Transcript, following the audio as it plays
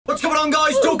What's going on,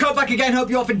 guys? Dawko back again. Hope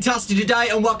you're all fantastic today,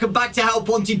 and welcome back to Help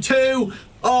Wanted 2.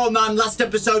 Oh man, last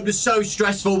episode was so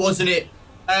stressful, wasn't it?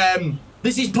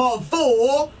 This is part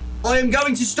 4. I am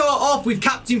going to start off with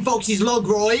Captain Fox's log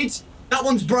ride. That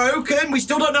one's broken. We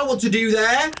still don't know what to do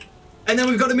there. And then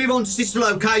we've got to move on to sister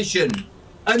location.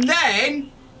 And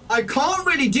then I can't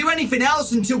really do anything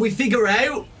else until we figure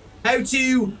out how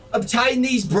to obtain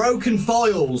these broken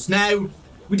files. Now,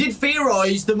 we did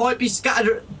theorize there might be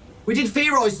scattered... We did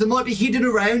theorize they might be hidden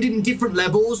around in different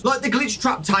levels, like the glitch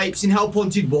trap tapes in Help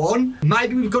Wanted 1.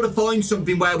 Maybe we've got to find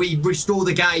something where we restore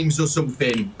the games or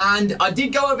something. And I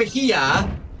did go over here,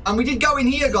 and we did go in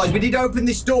here, guys. We did open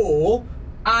this door,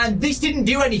 and this didn't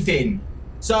do anything.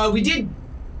 So we did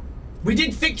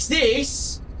fix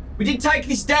this. We did take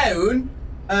this down,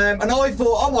 and I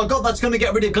thought, oh my god, that's going to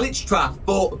get rid of glitch trap,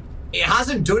 but it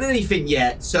hasn't done anything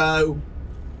yet. So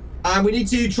we need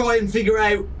to try and figure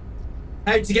out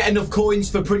how to get enough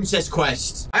coins for Princess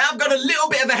Quest. I have got a little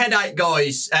bit of a headache,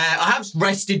 guys. I have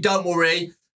rested, don't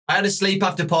worry. I had a sleep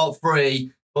after part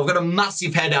 3. But I've got a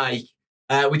massive headache,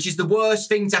 which is the worst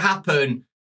thing to happen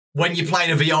when you're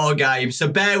playing a VR game. So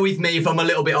bear with me if I'm a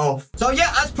little bit off. So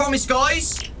yeah, as promised,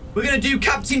 guys, we're going to do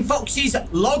Captain Fox's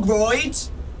log ride,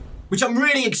 which I'm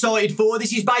really excited for.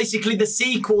 This is basically the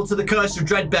sequel to the Curse of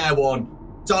Dreadbear one.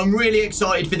 So I'm really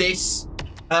excited for this.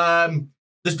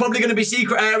 There's probably going to be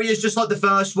secret areas just like the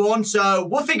first one, so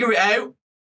we'll figure it out.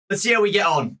 Let's see how we get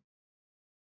on.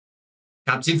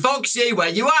 Captain Foxy, where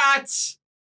you at?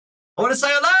 I want to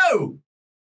say hello.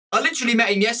 I literally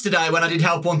met him yesterday when I did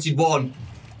Help Wanted 1.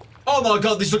 Oh my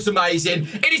god, this looks amazing.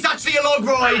 It is actually a log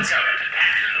ride. Welcome to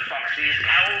Captain Foxy's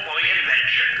cowboy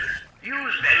adventure.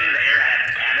 Use them there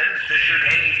hand cannons to shoot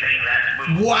anything that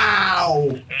moves. Wow.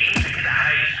 Aim to get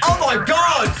eyes. Oh my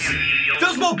god.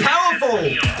 Feels more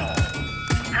powerful.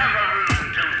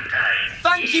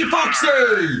 Thank you,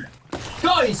 Foxy!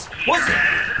 Guys,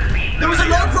 there was a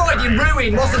log ride in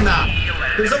Ruin, wasn't there?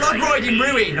 There was a log ride in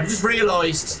Ruin, I've just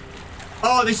realised.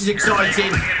 Oh, this is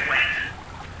exciting.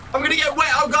 I'm going to get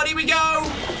wet. Oh, God, here we go.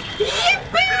 Yippee!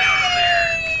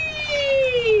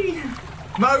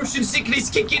 Motion sickness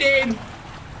kicking in.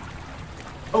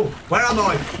 Oh, where am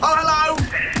I? Oh, hello.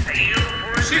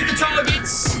 Shoot the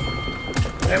targets.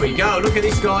 There we go. Look at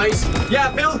this, guys. Yeah,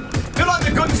 I feel like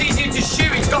the gun's easier to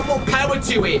shoot. It's got more power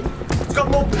to it. It's got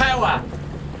more power.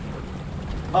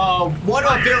 Oh, why do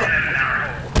I feel...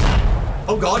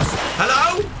 Oh, God.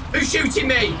 Hello? Who's shooting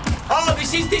me? Oh,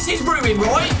 this is Ruin,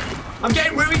 right? I'm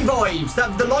getting Ruin vibes.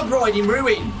 The log ride in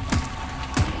Ruin.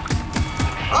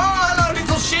 Oh, hello,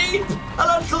 little sheep.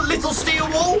 Hello, little steel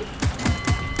wool.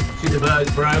 Shoot the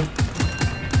birds, bro.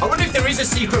 I wonder if there is a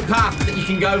secret path that you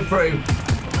can go through.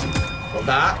 Got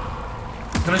that.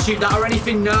 Can I shoot that or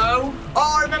anything? No.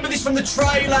 Oh, I remember this from the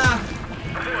trailer.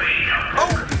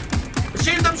 Oh,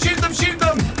 shoot them, shoot them, shoot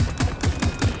them.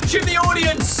 Shoot the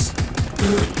audience.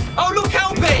 Oh, look,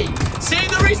 help me. See,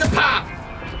 there is a path.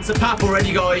 It's a path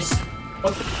already, guys.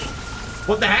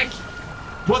 What the heck?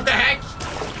 What the heck?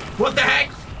 What the heck?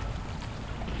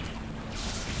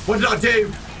 What did I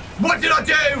do? What did I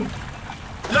do?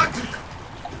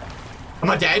 Am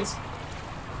I dead?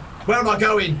 Where am I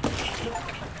going?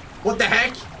 What the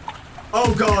heck?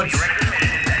 Oh, God.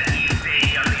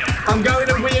 I'm going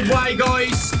a weird way,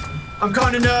 guys. I'm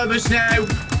kind of nervous now.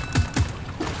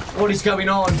 What is going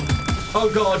on? Oh,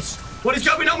 God. What is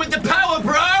going on with the power,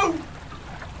 bro?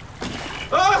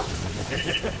 Oh!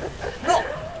 What?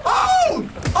 Oh!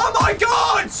 Oh, my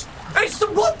God!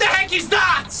 What the heck is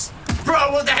that?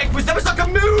 Bro, what the heck was that? It was like a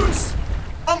moose!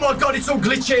 Oh, my God, it's all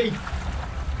glitchy.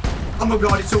 Oh, my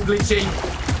God, it's all glitchy.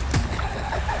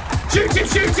 Shoot him,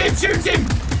 shoot him, shoot him!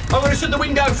 I'm gonna shut the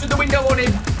window on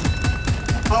him.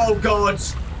 Oh, God.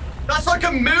 That's like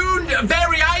a moon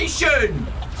variation.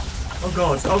 Oh,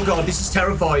 God, this is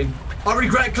terrifying. I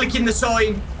regret clicking the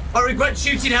sign. I regret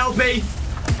shooting help me.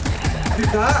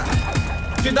 Shoot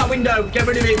that. Shoot that window. Get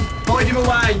rid of him. Hide him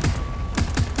away.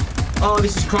 Oh,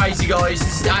 this is crazy, guys.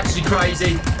 This is actually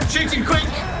crazy. Shoot him quick.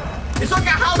 It's like a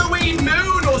Halloween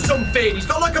moon or something. He's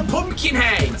got like a pumpkin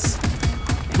head.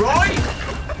 Right?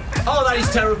 Oh, that is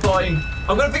terrifying.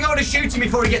 I'm going to think I want to shoot him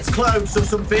before he gets close or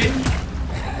something.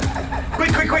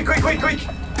 Quick, quick, quick, quick, quick, quick.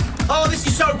 Oh, this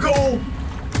is so cool.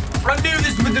 I knew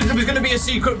there was going to be a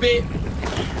secret bit.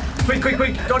 Quick, quick,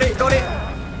 quick. Got it, got it.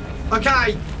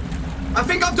 Okay. I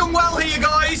think I've done well here,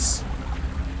 guys.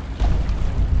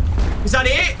 Is that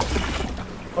it?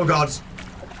 Oh, God.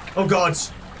 Oh, God.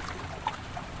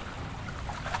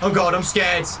 Oh, God, I'm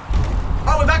scared.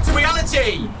 Oh, we're back to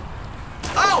reality.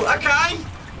 Oh, okay.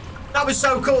 That was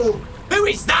so cool. Who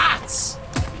is that?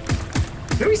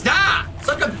 Who is that? It's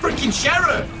like a freaking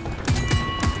sheriff.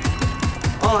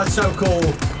 Oh, that's so cool.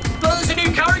 Look, there's a new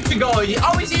character, guy.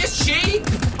 Oh, is he a sheep?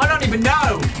 I don't even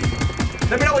know.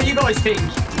 Let me know what you guys think.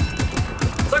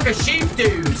 It's like a sheep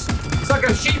dude. It's like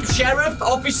a sheep sheriff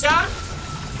officer.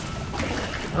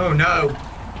 Oh, no.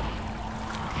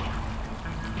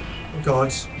 Oh,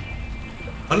 God.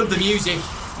 I love the music.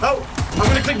 Oh, I'm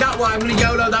going to click that way. I'm going to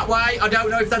YOLO that way. I don't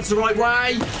know if that's the right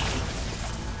way.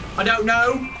 I don't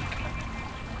know.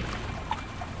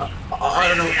 I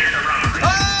don't know.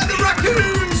 Ah, the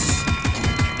raccoons!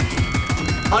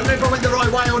 I don't know if I went the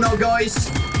right way or not, guys.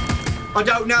 I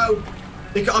don't know.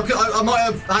 I might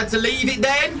have had to leave it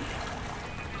then.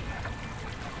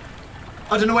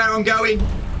 I don't know where I'm going.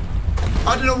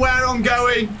 I don't know where I'm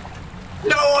going.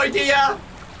 No idea.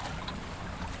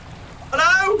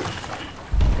 Hello?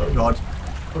 Oh, God.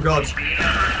 Oh, God.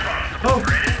 Oh.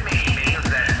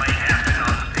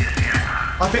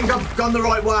 I think I've gone the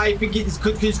right way. I think it's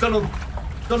gonna...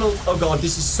 Oh, God,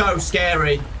 this is so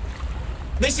scary.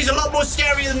 This is a lot more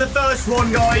scary than the first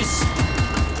one, guys.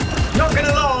 Not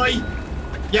gonna lie.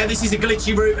 Yeah, this is a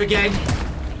glitchy route again.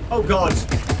 Oh, God.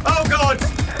 Oh, God.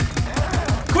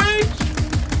 Quick!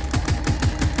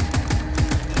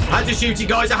 I had to shoot it,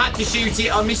 guys. I had to shoot it.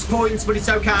 I missed points, but it's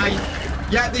okay.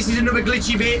 Yeah, this is another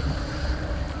glitchy bit.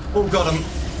 Oh, God.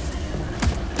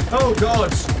 Oh,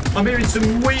 God. I'm hearing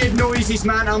some weird noises,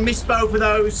 man. I missed both of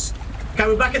those. Okay,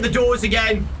 we're back at the doors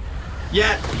again.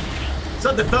 Yeah. It's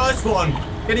like the first one.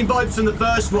 Getting vibes from the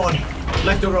first one.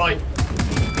 Left or right?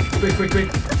 Quick, quick,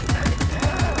 quick.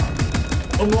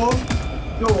 One more.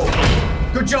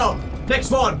 Oh. Good job.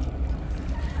 Next one.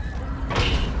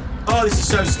 Oh, this is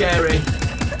so scary.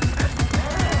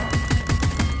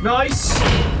 Nice.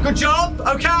 Good job.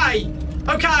 Okay.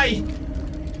 Okay.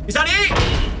 Is that it?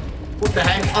 What the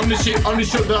heck? I'm gonna shoot. I'm gonna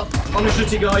shut that. I'm gonna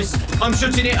shut it, guys. I'm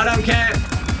shutting it. I don't care.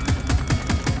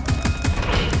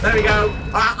 There we go.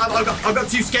 I got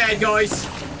too scared, guys.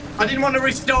 I didn't want to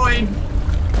risk dying.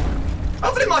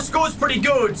 Hopefully my score's pretty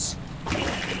good.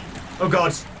 Oh,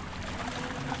 God.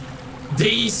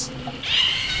 These.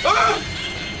 Ah!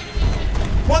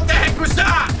 What the heck was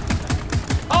that?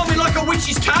 Oh, we're like a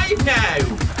witch's cave now.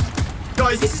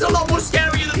 Guys, this is a lot more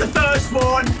scarier than the first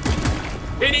one.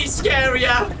 It is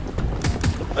scarier.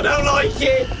 I don't like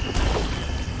it.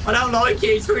 I don't like it.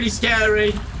 It's really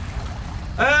scary.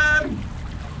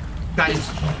 Guys,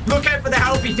 look out for the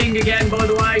healthy thing again, by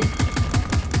the way.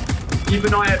 Keep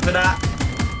an eye out for that.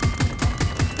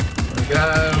 There we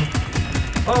go.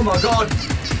 Oh, my God.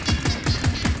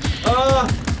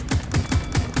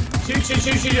 Shoot, shoot,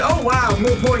 shoot, shoot. Oh, wow.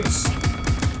 More points.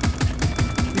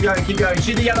 Keep going, keep going.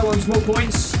 Shoot the yellow ones. More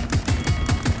points.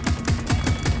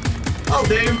 I'll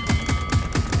do.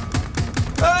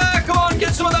 Come on.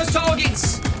 Get some of those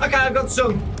targets. Okay, I've got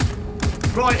some.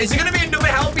 Right. Is there going to be another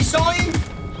healthy sign?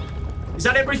 Is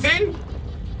that everything?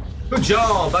 Good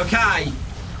job. Okay.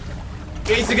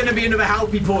 Is there going to be another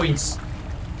healthy point?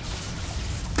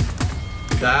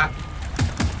 That.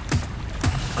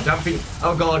 I don't think...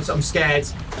 Oh, God. I'm scared.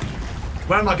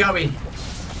 Where am I going?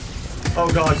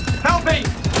 Oh, God. Help me!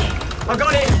 I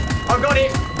got it. I got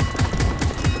it.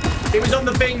 It was on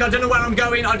the thing. I don't know where I'm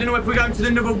going. I don't know if we're going to the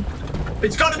another...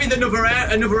 It's got to be the another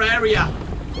area.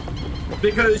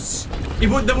 Because they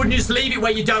wouldn't just leave it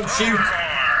where you don't shoot.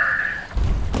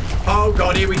 Oh,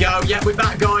 God. Here we go. Yeah, we're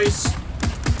back, guys.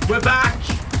 We're back.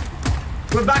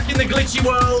 We're back in the glitchy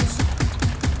world.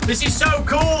 This is so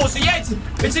cool. So, yeah,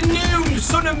 it's a new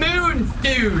sun and moon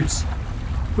dude.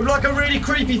 With, like, a really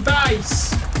creepy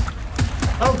face.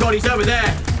 Oh, God, he's over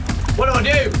there. What do I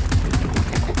do?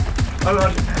 Oh,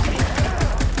 God.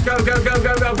 Go, go, go,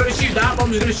 go, go. I'm going to shoot that.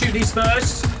 I'm just going to shoot these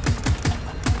first.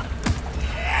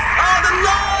 Oh, the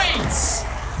lights!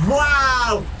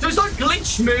 Wow. So it's like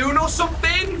Glitch Moon or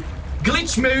something.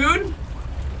 Glitch Moon.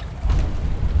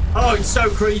 Oh, it's so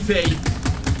creepy.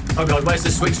 Oh, God, where's the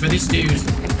switch for this dude?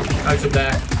 Oh, it's up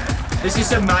there. This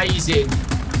is amazing.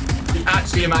 It's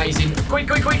actually amazing. Quick,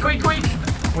 quick, quick, quick, quick.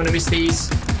 I'm going to miss these.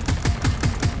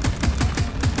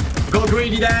 Got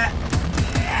greedy there.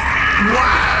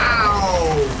 Wow.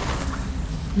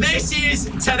 This is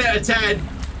 10 out of 10.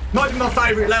 Might be my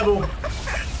favourite level.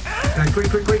 Okay, quick,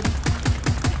 quick, quick.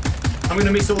 I'm going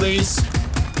to miss all these.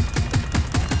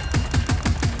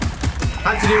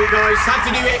 Had to do it, guys. Had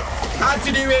to do it. Had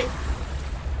to do it.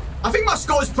 I think my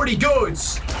score's pretty good.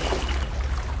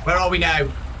 Where are we now?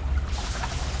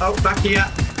 Oh, back here.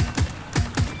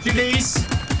 Shoot these.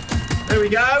 There we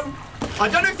go. I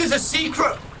don't know if there's a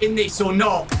secret in this or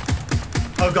not.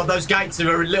 Oh, God, those gates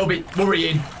are a little bit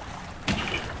worrying.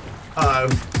 Uh-oh.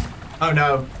 Oh,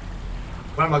 no.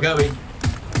 Where am I going?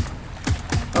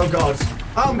 Oh, God.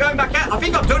 Oh, I'm going back out. I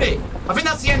think I've done it. I think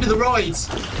that's the end of the ride.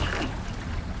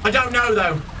 I don't know,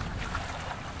 though.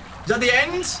 Is that the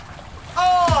end?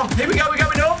 Oh, here we go. We're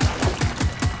going up.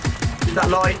 Did that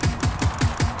light?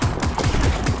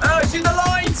 Oh, shoot the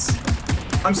lights!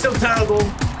 I'm still terrible.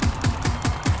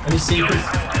 Any secrets?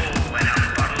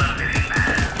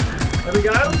 There we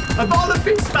go. A bottle of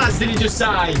fizz spaz, did he just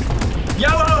say? Yo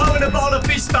ho ho and a bottle of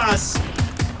fizz spaz.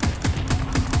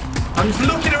 I'm just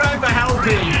looking around for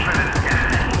helping.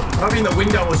 Maybe in the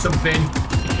window or something.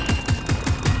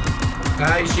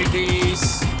 Okay, shoot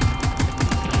these.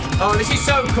 Oh, this is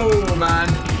so cool, man.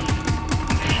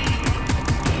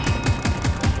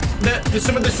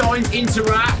 Some of the signs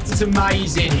interact. It's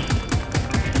amazing.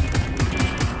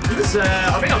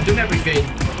 I think I've done everything.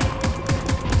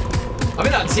 I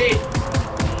think that's it.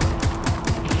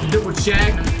 Double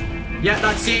check. Yeah,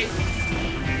 that's it.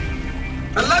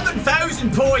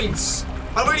 11,000 points.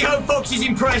 I really hope Fox is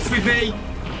impressed with me.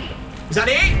 Is that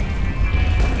it?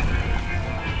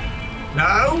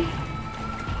 No?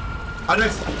 I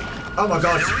don't... Oh, my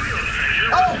God.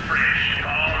 Oh!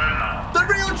 The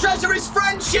real treasure is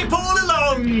friendship all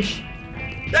along.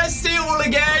 There's Steel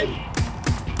again.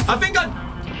 I think I...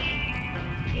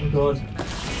 Oh, God.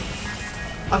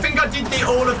 I think I did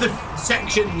all of the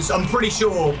sections. I'm pretty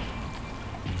sure.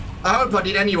 I hope I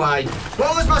did anyway.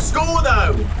 What was my score,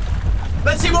 though?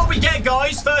 Let's see what we get,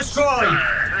 guys. First try.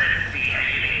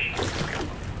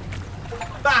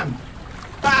 Bam.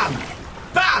 Bam.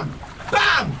 Bam.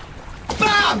 Bam.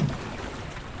 Bam.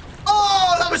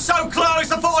 Oh, that was so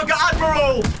close. I thought I got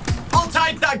Admiral. I'll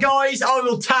take that, guys. I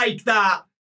will take that.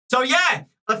 So, yeah.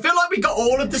 I feel like we got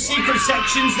all of the secret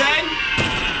sections then.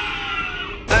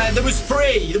 There was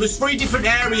three. There was 3 different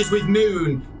areas with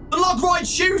Moon. The log ride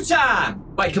shooter.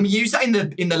 Wait, can we use that in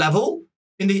the level?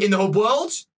 In the hub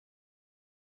world?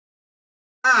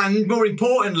 And more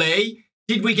importantly,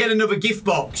 did we get another gift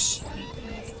box?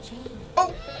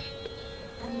 Oh.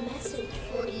 A message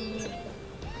for you.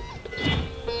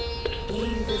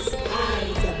 In the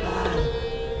skies above.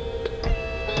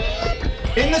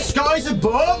 In the skies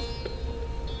above?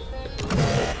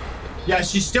 Yeah,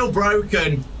 she's still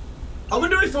broken. I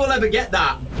wonder if we'll ever get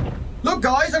that. Look,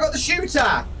 guys, I got the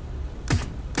shooter.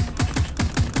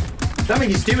 Don't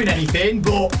think it's doing anything,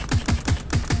 but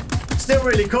still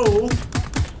really cool.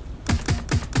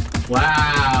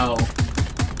 Wow.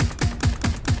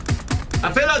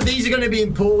 I feel like these are going to be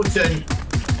important.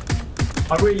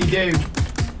 I really do.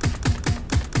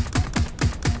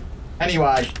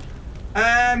 Anyway.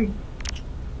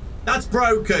 That's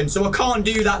broken, so I can't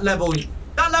do that level.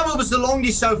 That level was the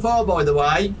longest so far, by the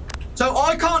way. So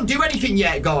I can't do anything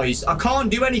yet, guys. I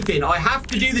can't do anything. I have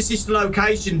to do the sister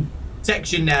location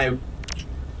section now.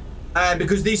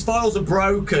 Because these files are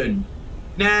broken.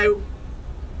 Now,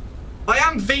 I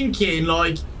am thinking,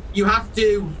 like, you have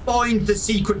to find the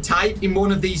secret tape in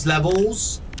one of these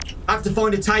levels. I have to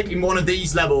find a tape in one of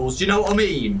these levels. Do you know what I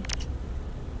mean?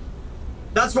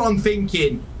 That's what I'm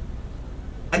thinking.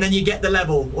 And then you get the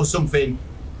level or something.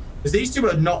 Because these two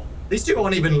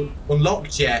aren't even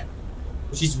unlocked yet.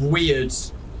 Which is weird.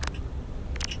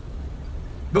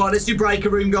 Right, let's do breaker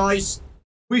room, guys.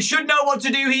 We should know what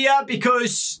to do here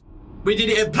because we did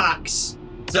it at PAX.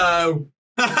 So,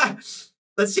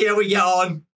 let's see how we get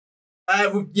on.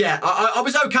 Yeah, I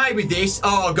was okay with this.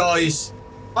 Oh, guys.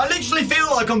 I literally feel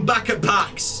like I'm back at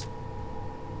PAX.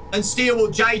 And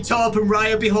Steel, J-Top and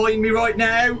Ray are behind me right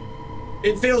now.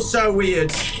 It feels so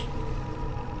weird.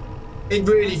 It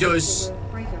really does.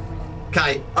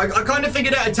 Okay, I kind of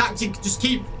figured out a tactic. Just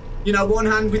keep, you know, one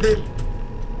hand with the...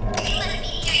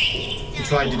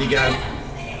 Which way did he go?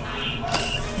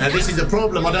 Now, this is a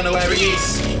problem. I don't know where he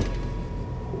is.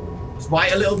 Just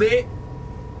wait a little bit.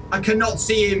 I cannot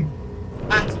see him.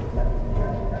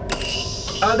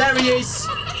 Oh, there he is.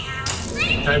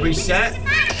 Okay, reset.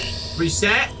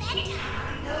 Reset.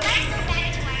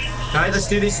 Okay, let's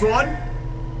do this one.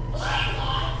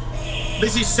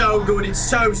 This is so good. It's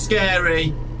so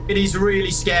scary. It is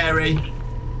really scary.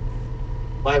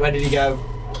 Wait, where did he go?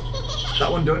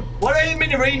 That one done. What are the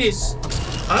mini-arenas?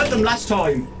 I heard them last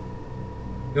time.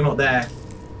 You're not there.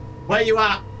 Where you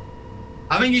at?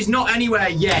 I think he's not anywhere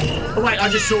yet. Oh, wait, I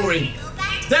just saw him.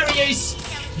 There he is.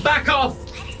 Back off.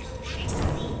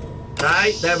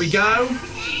 Okay, there we go.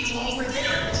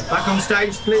 Back on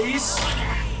stage, please.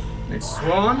 Next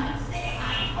one.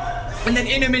 And then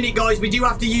in a minute, guys, we do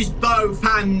have to use both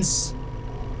hands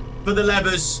for the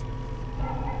levers.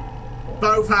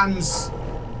 Both hands.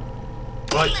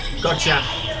 Right, gotcha.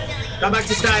 Go back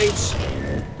to stage.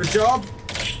 Good job.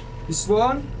 This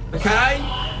one. Okay.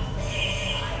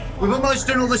 We've almost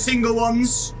done all the single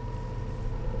ones.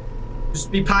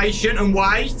 Just be patient and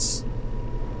wait.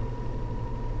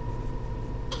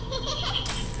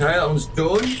 Okay, that one's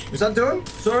done. Is that done?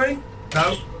 Sorry?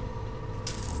 No.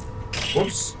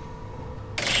 Whoops.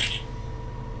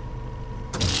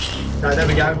 Okay, there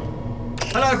we go.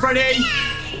 Hello, Freddy.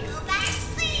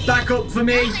 Back up for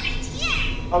me.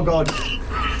 Oh, God.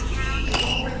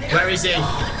 Where is he?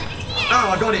 Oh,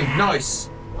 I got him. Nice.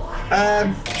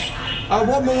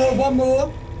 One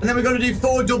more. And then we're going to do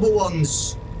 4 double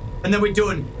ones. And then we're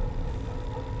done.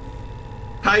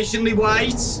 Patiently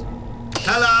wait.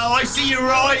 Hello, I see you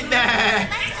right there.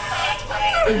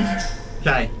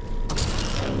 Okay.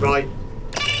 Right.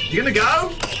 You gonna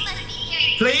go?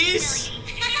 Please?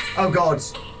 Oh, God.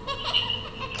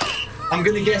 I'm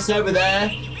gonna guess over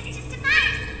there.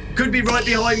 Could be right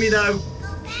behind me, though.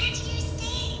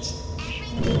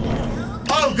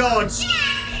 Oh, God.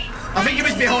 I think it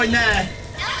was behind there.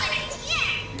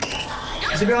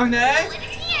 Is it behind there?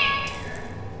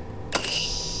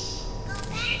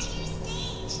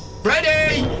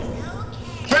 Freddy!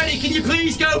 Freddy, can you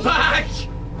please go back?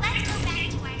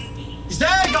 He's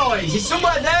there, guys. He's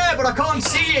somewhere there, but I can't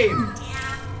see him.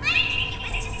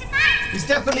 He's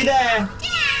definitely there.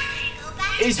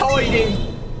 He's hiding.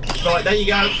 Right, there you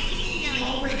go.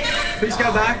 Please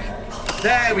go back.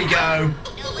 There we go.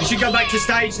 We should go back to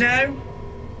stage now.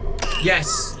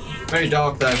 Yes. Very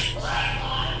dark, though.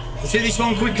 Let's do this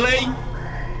one quickly.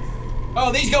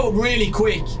 Oh, these go up really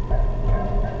quick.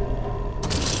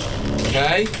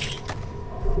 Okay.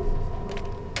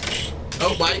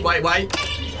 Oh, wait.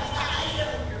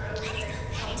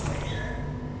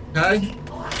 Okay.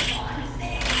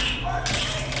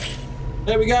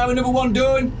 There we go, another one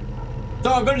done.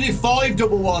 So I'm going to do 5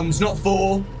 double ones, not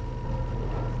 4.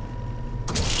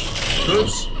 Good.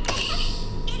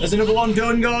 There's another one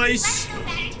done, guys.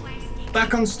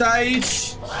 Back on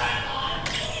stage.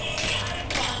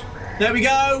 There we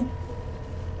go.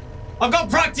 I've got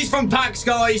practice from PAX,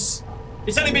 guys.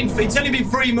 It's only been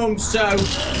 3 months, so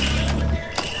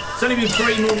it's only been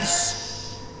 3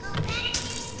 months.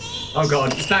 Oh,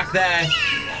 God, it's back there.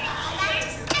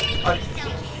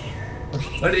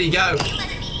 Where did he go?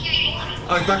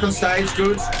 Oh, he's back on stage.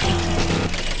 Good.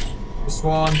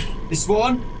 This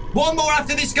one. One more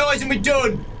after this, guys, and we're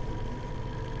done.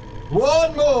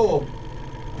 One more.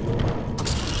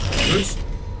 Good.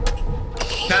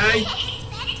 Okay.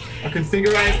 I can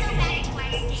figure out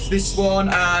this one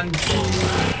and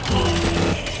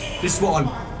this one.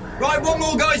 Right, one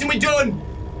more, guys, and we're done.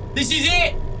 This is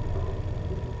it.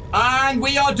 And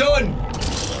we are done.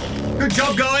 Good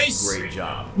job, guys. Great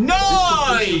job.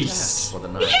 Nice.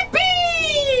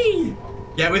 Yippee!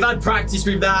 Yeah, we've had practice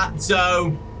with that,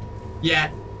 so yeah,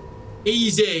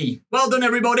 easy. Well done,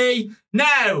 everybody.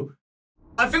 Now,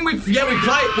 I think we've played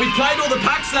all the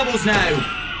PAX levels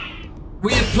now.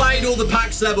 We have played all the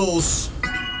PAX levels.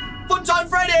 Fun Time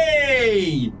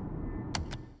Freddy!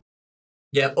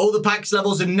 Yeah, all the PAX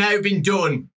levels have now been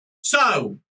done.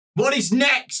 So, what is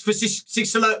next for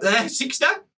Sister?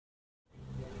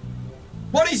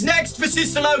 What is next for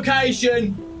Sister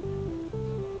Location?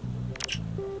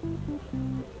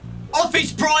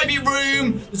 Office private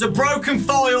room. There's a broken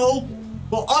file.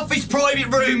 But office private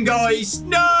room, guys.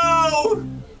 No!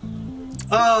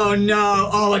 Oh, no.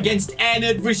 Oh, against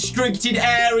Ennard, restricted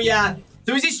area.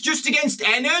 So is this just against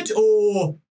Ennard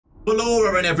or for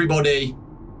Laura and everybody?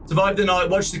 Survive the night,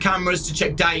 watch the cameras to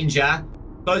check danger.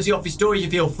 Close the office door if you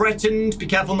feel threatened. Be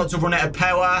careful not to run out of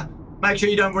power. Make sure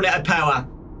you don't run out of power.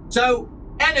 So,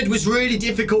 Ennard was really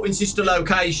difficult in Sister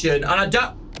Location. And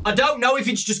I don't know if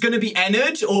it's just going to be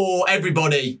Ennard or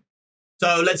everybody.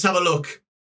 So, let's have a look.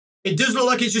 It does look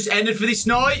like it's just Ennard for this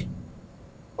night.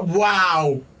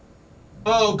 Wow.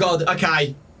 Oh, God.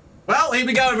 Okay. Well, here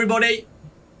we go, everybody.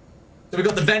 So we've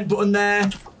got the vent button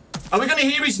there. Are we going to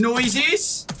hear his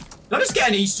noises? Did I just get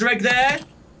an Easter egg there?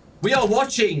 We are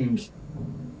watching.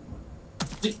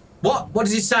 What? What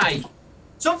does it say?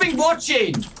 Something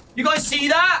watching. You guys see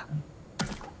that?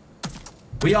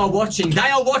 We are watching. They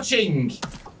are watching.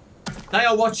 They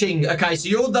are watching. Okay, so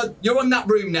you're on that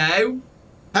room now.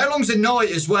 How long's the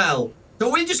night as well? So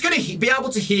we're just going to be able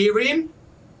to hear him.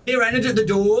 Hear Ennard at the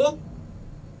door.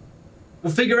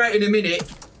 We'll figure out in a minute.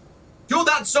 You're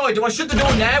that side. Do I shut the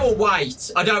door now or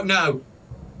wait? I don't know.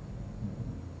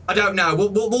 I don't know.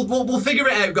 We'll figure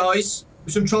it out, guys.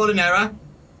 With some trial and error.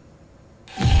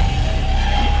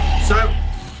 So,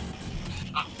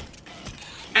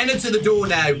 Ennard's at the door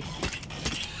now.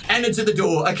 Ennard's at the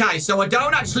door. Okay, so I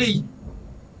don't actually...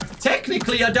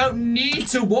 Technically, I don't need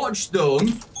to watch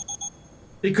them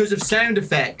because of sound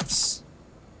effects.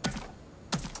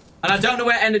 And I don't know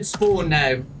where Ennard spawned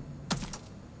now.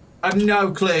 I have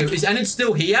no clue. Is Ennard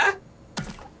still here?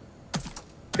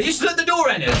 Are you still at the door,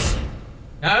 Ennard?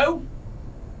 No?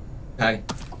 Okay.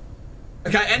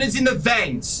 Okay, Ennard's in the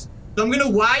vent. So I'm going to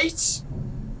wait.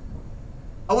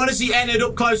 I want to see Ennard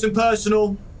up close and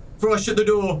personal before I shut the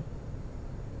door.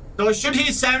 So I should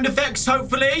hear sound effects,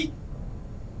 hopefully.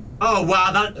 Oh,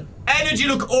 wow. Ennard, you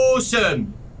look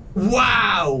awesome.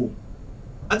 Wow.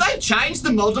 Have they changed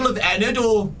the model of Ennard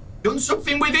or done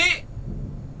something with it?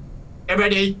 Get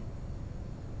ready.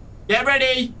 Get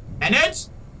ready. Ennard?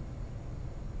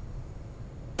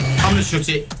 I'm going to shut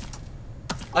it.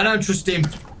 I don't trust him.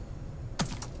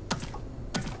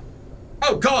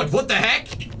 Oh, God. What the heck?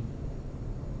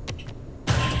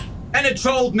 Ennard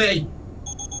trolled me.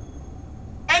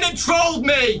 Ennard trolled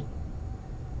me.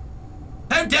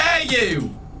 How dare you?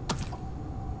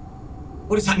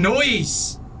 What is that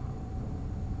noise?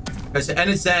 Okay, so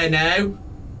Ennard's there now.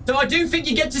 So I do think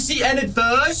you get to see Ennard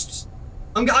first.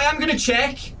 I am going to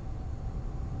check.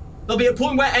 There'll be a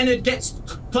point where Ennard gets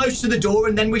close to the door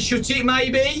and then we shut it,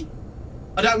 maybe.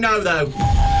 I don't know, though.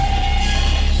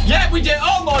 Yeah, we did.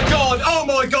 Oh, my God. Oh,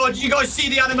 my God. You guys see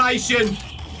the animation?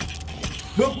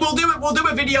 We'll do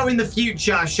a video in the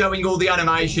future showing all the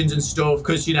animations and stuff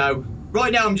because, you know,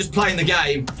 right now I'm just playing the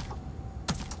game.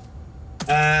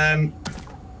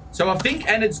 So I think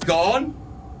Ennard's gone.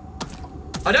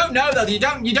 I don't know, though. You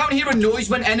don't hear a noise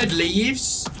when Ennard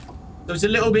leaves. So it's a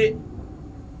little bit...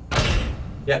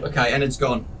 Yep, okay, Ennard's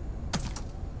gone.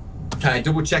 Okay,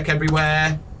 double check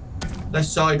everywhere. Left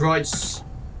side, right.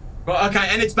 Right, okay,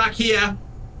 Ennard's back here.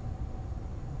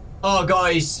 Oh,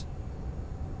 guys.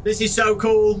 This is so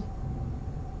cool.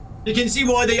 You can see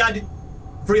why they added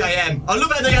 3 a.m. I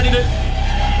love how they added it.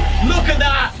 Look at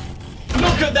that.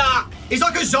 Look at that. It's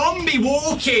like a zombie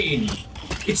walking.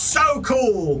 It's so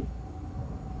cool.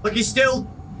 Like they're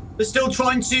still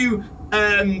trying to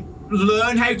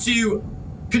learn how to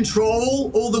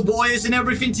control all the wires and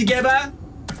everything together.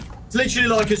 It's literally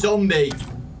like a zombie.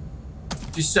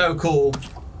 Which is so cool.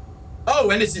 Oh,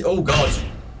 and it's... Oh, God.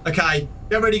 Okay.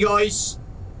 Get ready, guys.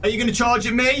 Are you going to charge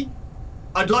at me?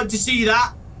 I'd like to see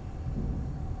that.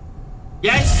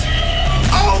 Yes.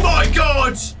 Oh, my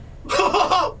God.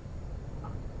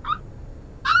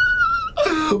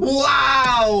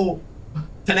 Wow.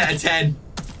 10 out of 10.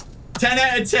 10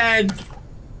 out of 10.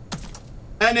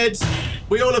 Ennard,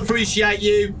 we all appreciate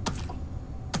you.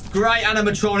 Great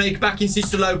animatronic back in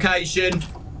sister location.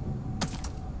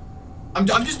 I'm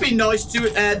just being nice to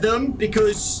them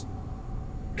because...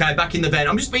 Okay, back in the vent.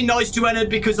 I'm just being nice to Ennard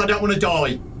because I don't want to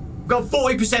die. We've got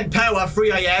 40% power,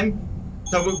 3 a.m.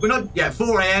 So we're not... Yeah,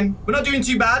 4 a.m. We're not doing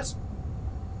too bad.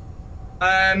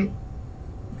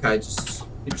 Okay, just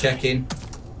keep checking.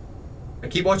 I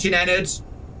keep watching Ennard.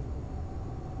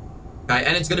 Okay,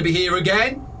 Ennard's going to be here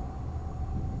again.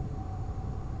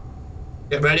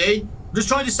 Get ready. I'm just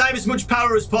trying to save as much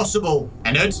power as possible,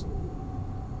 Ennard.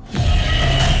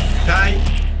 Okay.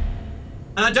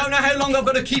 And I don't know how long I've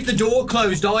got to keep the door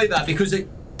closed either because,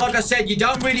 like I said, you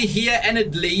don't really hear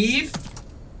Ennard leave.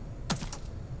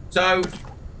 So,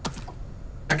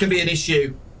 that can be an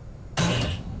issue.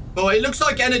 But it looks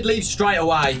like Ennard leaves straight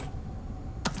away.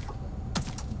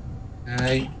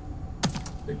 Okay.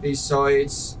 Pick these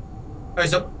sides. Oh,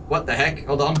 so, what the heck?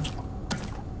 Hold on.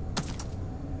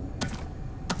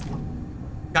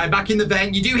 Okay, back in the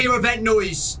vent. You do hear a vent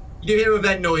noise. You do hear a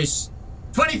vent noise.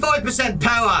 25%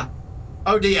 power.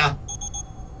 Oh, dear.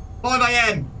 5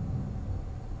 a.m.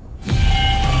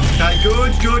 Okay,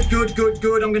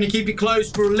 good. I'm going to keep it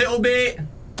closed for a little bit.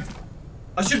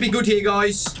 I should be good here,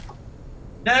 guys.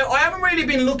 Now, I haven't really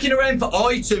been looking around for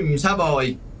items, have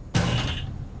I?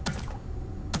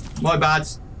 My bad.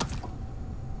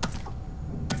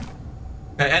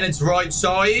 Okay, and it's right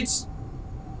side.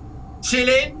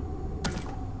 Chilling.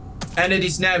 And it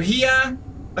is now here.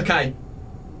 Okay.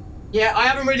 Yeah, I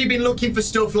haven't really been looking for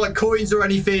stuff like coins or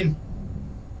anything.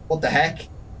 What the heck?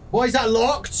 Why is that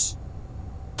locked?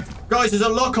 Guys, there's a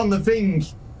lock on the thing.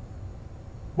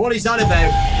 What is that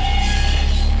about?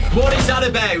 What is that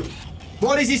about?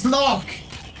 What is this lock?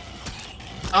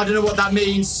 I don't know what that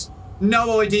means.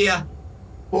 No idea.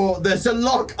 Oh, there's a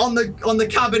lock on the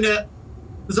cabinet.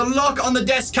 There's a lock on the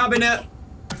desk cabinet.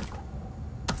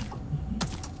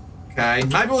 Okay,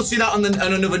 maybe we'll see that on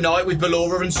another night with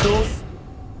Ballora and stuff.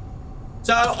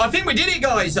 So, I think we did it,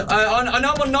 guys. I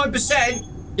know I'm on 9%.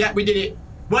 Yeah, we did it.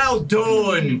 Well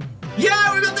done.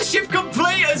 Yeah, we got the shift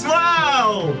complete as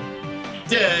well.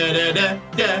 Yippee!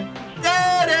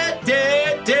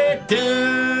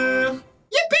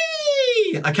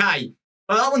 Okay.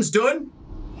 Well, that one's done.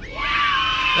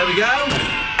 There we go.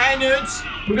 Ennard.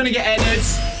 We're going to get Ennard.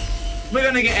 We're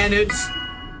going to get Ennard.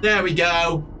 There we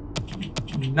go.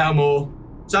 No more.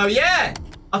 So, yeah.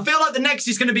 I feel like the next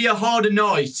is going to be a harder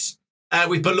night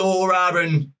with Ballora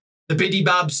and the biddy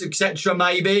babs, etc.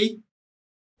 maybe.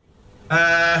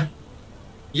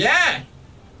 Yeah.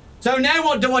 So now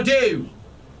what do I do?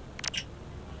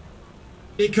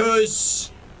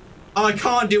 Because I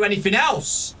can't do anything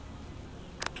else.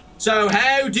 So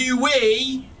how do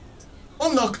we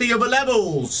unlock the other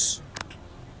levels?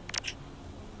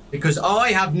 Because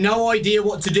I have no idea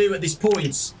what to do at this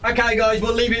point. Okay, guys,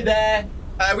 we'll leave it there.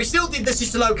 We still did the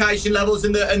sister location levels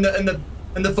and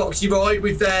the Foxy ride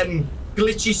with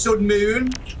glitchy sun moon.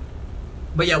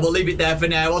 But yeah, we'll leave it there for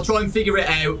now. I'll try and figure it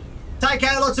out. Take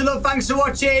care, lots of love. Thanks for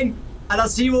watching, and I'll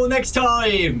see you all next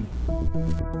time.